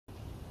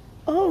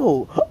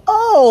Oh!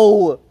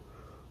 Oh!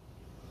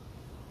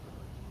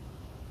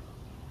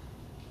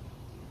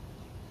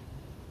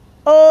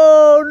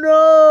 Oh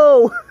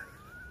no!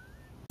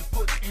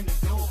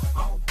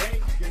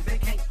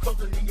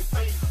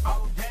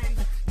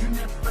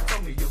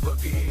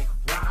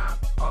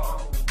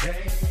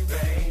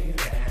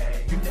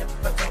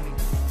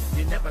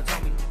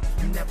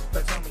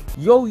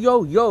 Yo,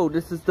 yo, yo,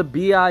 this is the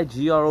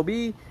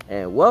BIGROB,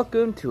 and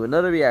welcome to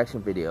another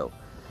reaction video.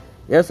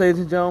 Yes, ladies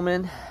and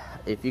gentlemen,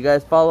 if you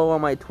guys follow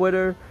on my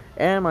Twitter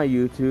and my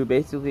YouTube,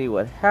 basically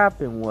what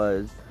happened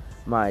was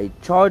my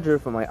charger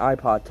for my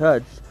iPod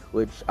Touch,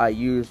 which I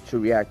used to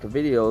react to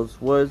videos,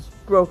 was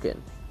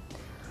broken.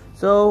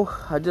 So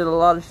I did a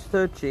lot of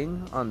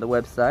searching on the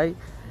website,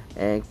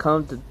 and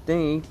come to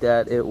think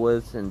that it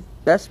was in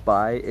Best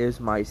Buy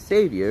is my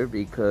savior,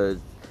 because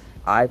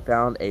I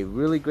found a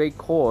really great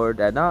cord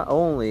that not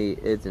only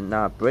is it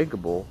not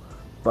breakable,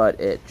 but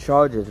it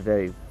charges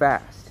very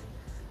fast.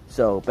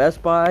 So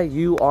Best Buy,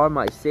 you are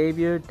my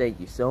savior. Thank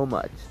you so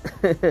much.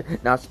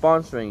 Not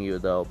sponsoring you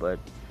though, but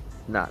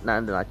not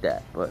like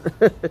that.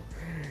 But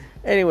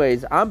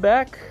anyways, I'm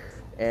back,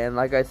 and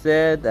like I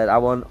said, that I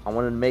wanted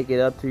to make it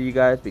up to you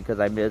guys because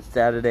I missed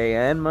Saturday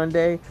and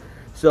Monday.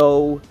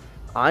 So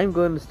I'm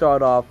going to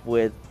start off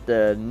with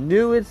the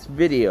newest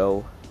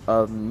video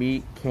of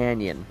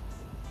MeatCanyon.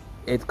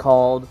 It's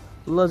called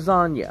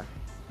Lasagna,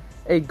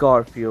 a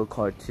Garfield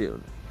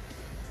cartoon.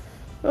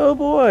 Oh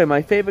boy,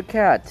 my favorite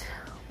cat.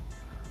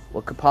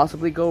 What could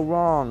possibly go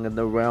wrong in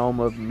the realm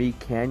of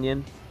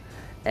MeatCanyon?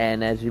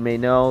 And as you may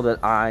know,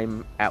 that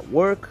I'm at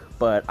work,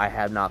 but I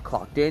have not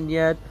clocked in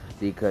yet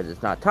because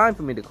it's not time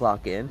for me to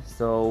clock in.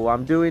 So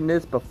I'm doing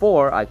this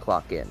before I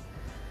clock in.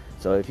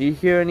 So if you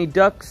hear any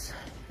ducks,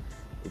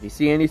 if you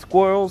see any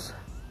squirrels,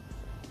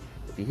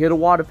 if you hear the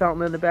water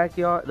fountain in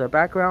the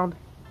background,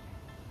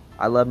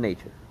 I love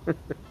nature.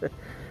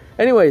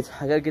 Anyways,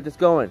 I gotta get this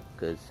going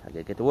because I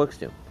gotta get to work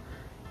soon.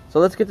 So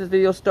let's get this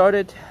video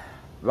started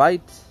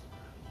right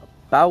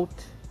about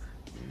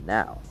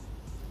now.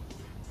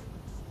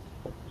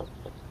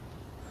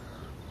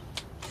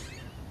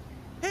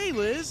 Hey,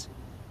 Liz.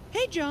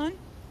 Hey, John.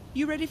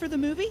 You ready for the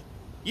movie?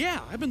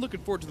 Yeah, I've been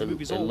looking forward to the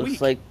movies all week. It looks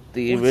week. like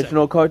the One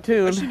original second.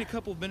 cartoon. I just need a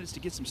couple of minutes to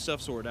get some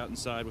stuff sorted out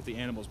inside with the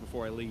animals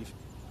before I leave.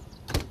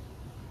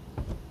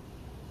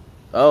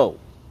 Oh,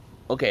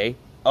 okay.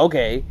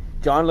 Okay,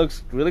 John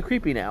looks really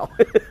creepy now.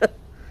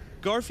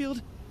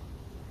 Garfield,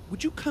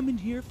 would you come in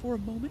here for a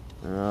moment?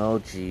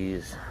 Oh,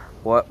 jeez.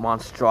 What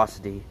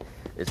monstrosity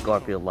is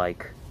Garfield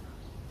like?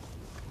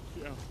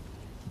 Yeah.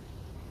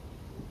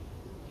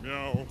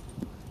 Meow.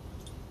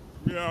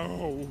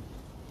 Meow.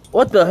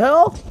 What the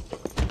hell?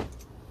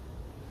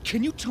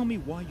 Can you tell me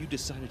why you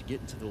decided to get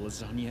into the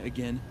lasagna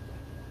again?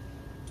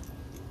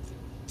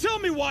 Tell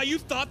me why you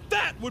thought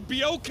that would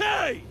be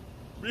okay!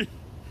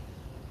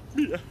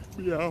 Meow.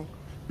 Meow.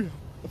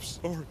 I'm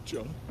sorry,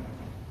 John.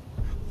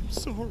 I'm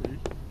sorry.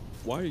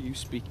 Why are you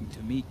speaking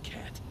to me,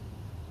 cat?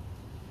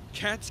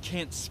 Cats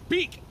can't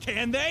speak,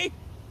 can they?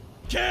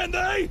 Can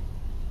they?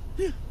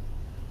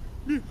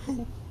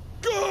 Meow.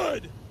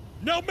 Good!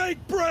 Now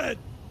make bread!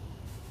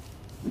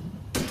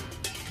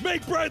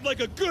 Make bread like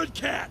a good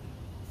cat!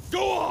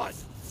 Go on!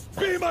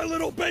 Be my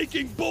little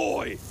baking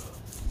boy!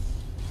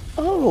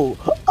 Oh!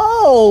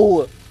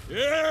 Oh!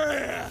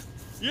 Yeah!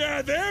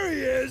 Yeah, there he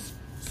is!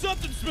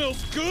 Something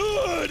smells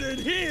good in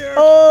here!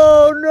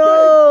 Oh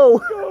no!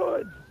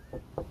 Good!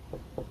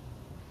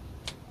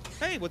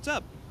 Hey, what's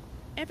up?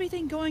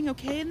 Everything going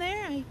okay in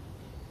there?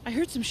 I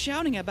heard some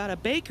shouting about a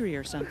bakery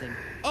or something.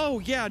 Oh,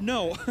 yeah,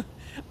 no.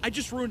 I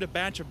just ruined a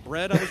batch of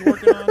bread I was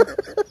working on.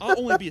 I'll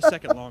only be a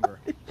second longer.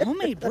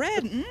 Homemade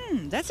bread?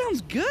 That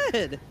sounds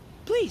good.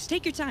 Please,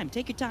 take your time,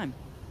 take your time.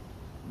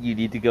 You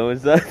need to go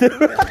inside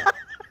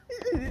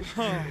the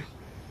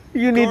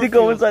You need to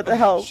go Garfield, inside the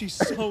house. She's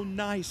so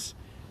nice.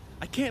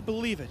 I can't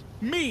believe it.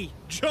 Me,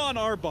 John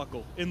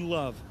Arbuckle, in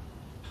love.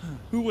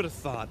 Who would have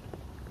thought?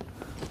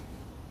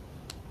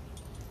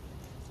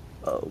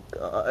 Oh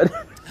God.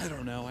 I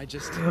don't know,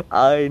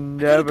 I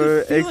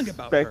never feeling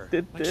about her.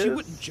 expected Like, this. she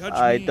wouldn't judge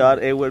I me,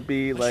 thought it would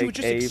be like, she like would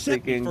just a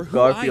accept me for freaking who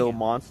I Garfield am.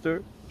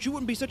 monster. She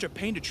wouldn't be such a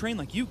pain to train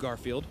like you,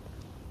 Garfield.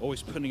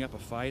 Always putting up a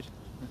fight.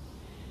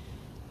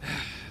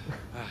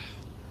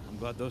 I'm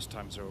glad those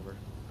times are over.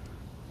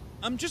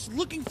 I'm just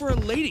looking for a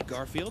lady,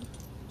 Garfield.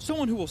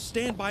 Someone who will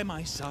stand by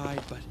my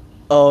side, but...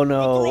 Oh But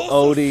no, they're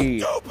all Odie.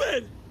 so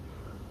stupid!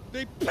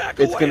 They pack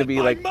It's away gonna at be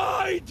my like-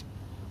 mind!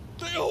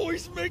 They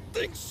always make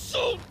things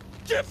so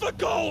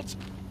difficult!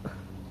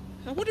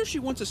 I wonder if she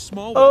wants a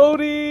small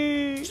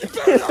wedding. Odie! She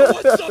better not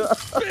want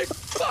some big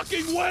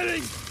fucking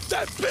wedding!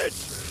 That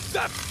bitch!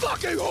 That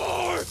fucking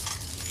whore!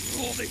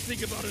 All they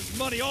think about is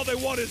money. All they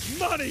want is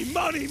money,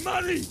 money,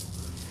 money!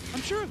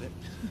 I'm sure of it.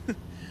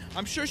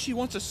 I'm sure she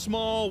wants a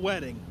small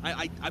wedding.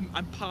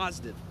 I'm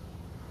positive.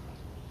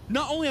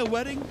 Not only a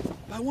wedding,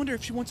 but I wonder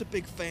if she wants a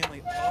big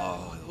family.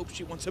 Oh, I hope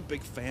she wants a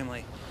big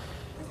family.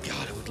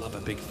 God, I would love a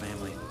big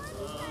family.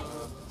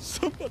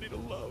 Somebody to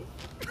love.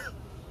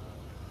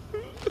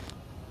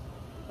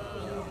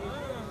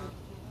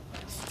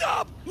 Stop!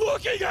 Stop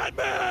looking at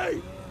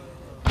me!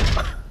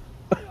 I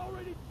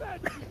already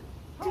fed you.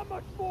 How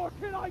much more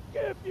can I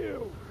give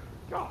you?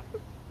 God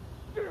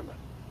damn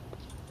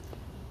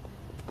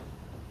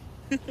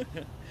it.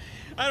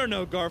 I don't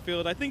know,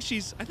 Garfield. I think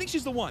she's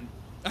the one.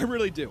 I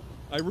really do.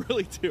 I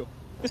really do.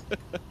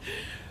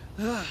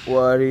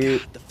 What are you?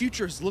 God, the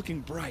future is looking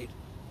bright.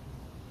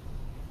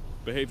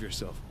 Behave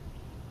yourself.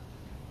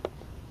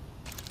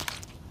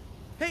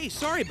 Hey,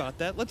 sorry about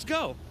that. Let's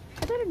go.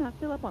 I better not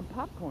fill up on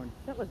popcorn.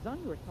 That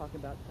lasagna you were talking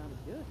about sounded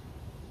good.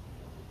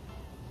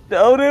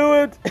 Don't do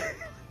it!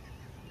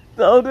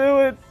 Don't do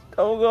it!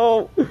 Don't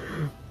go!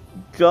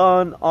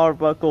 John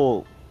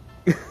Arbuckle.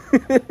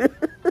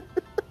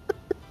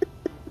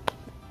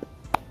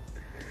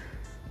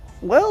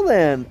 Well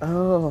then,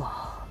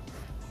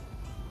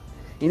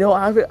 you know,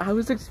 I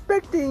was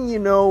expecting, you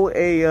know,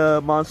 a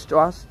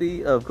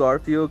monstrosity of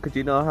Garfield, because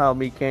you know how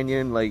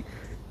MeatCanyon, like,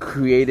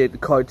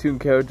 created cartoon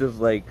characters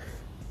like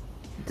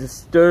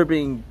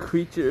disturbing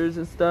creatures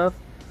and stuff,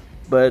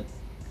 but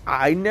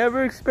I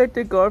never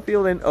expected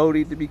Garfield and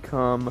Odie to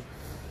become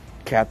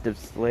captive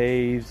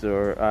slaves,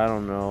 or I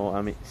don't know.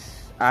 I mean,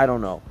 I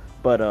don't know,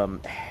 but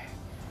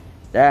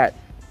that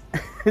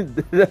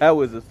that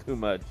was just too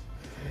much.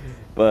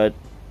 But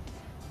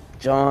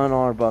John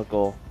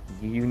Arbuckle,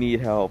 you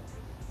need help.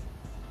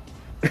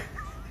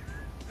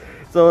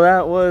 So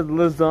that was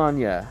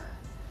Lasagna,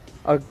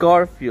 a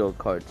Garfield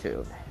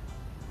cartoon.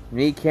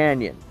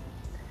 MeatCanyon,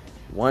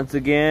 once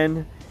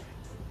again,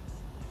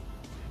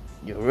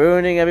 you're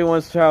ruining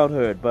everyone's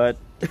childhood, but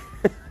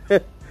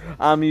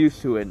I'm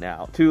used to it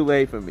now. Too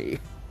late for me.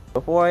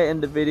 Before I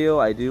end the video,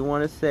 I do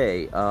want to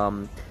say,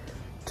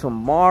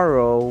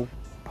 tomorrow,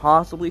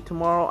 possibly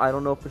tomorrow, I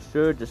don't know for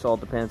sure, just all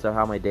depends on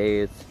how my day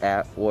is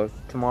at work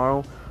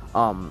tomorrow.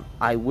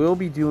 I will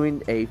be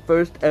doing a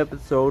first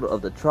episode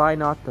of the Try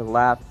Not to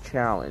Laugh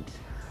challenge.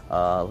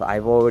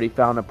 I've already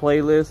found a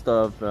playlist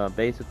of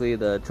basically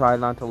the Try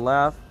Not to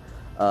Laugh.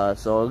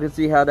 So we can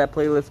see how that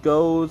playlist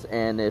goes,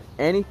 and if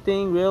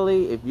anything,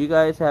 really, if you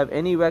guys have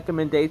any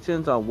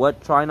recommendations on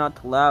what Try Not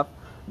to Laugh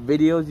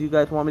videos you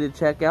guys want me to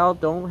check out,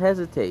 don't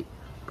hesitate.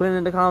 Put it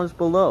in the comments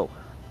below.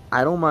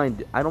 I don't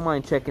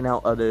mind checking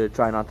out other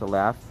Try Not to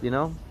Laugh, you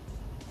know?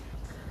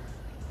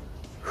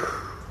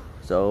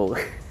 So,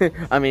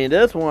 I mean,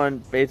 this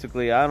one,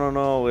 basically, I don't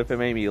know if it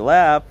made me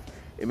laugh.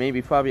 It made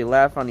me probably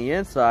laugh on the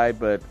inside,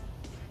 but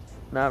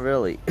not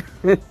really.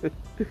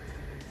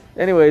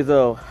 Anyways,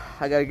 though,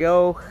 I gotta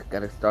go.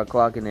 Gotta start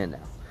clocking in now.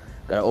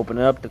 Gotta open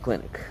up the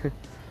clinic.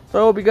 So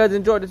I hope you guys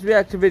enjoyed this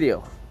reaction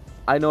video.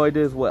 I know I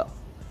did as well.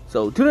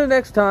 So tune in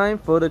next time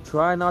for the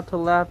Try Not to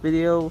Laugh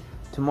video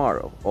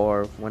tomorrow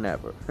or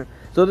whenever.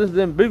 So this has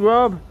been Big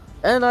Rob,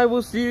 and I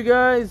will see you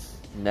guys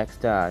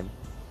next time.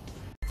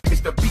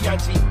 It's the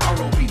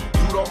B-I-G-R-O-B. You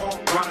don't all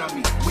run on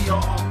me. We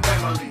are all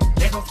family.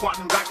 Ain't no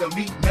squatting like a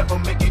me. Never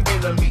make an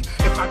enemy.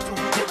 If I do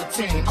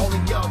guillotine, only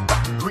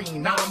y'all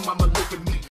green. Now I'm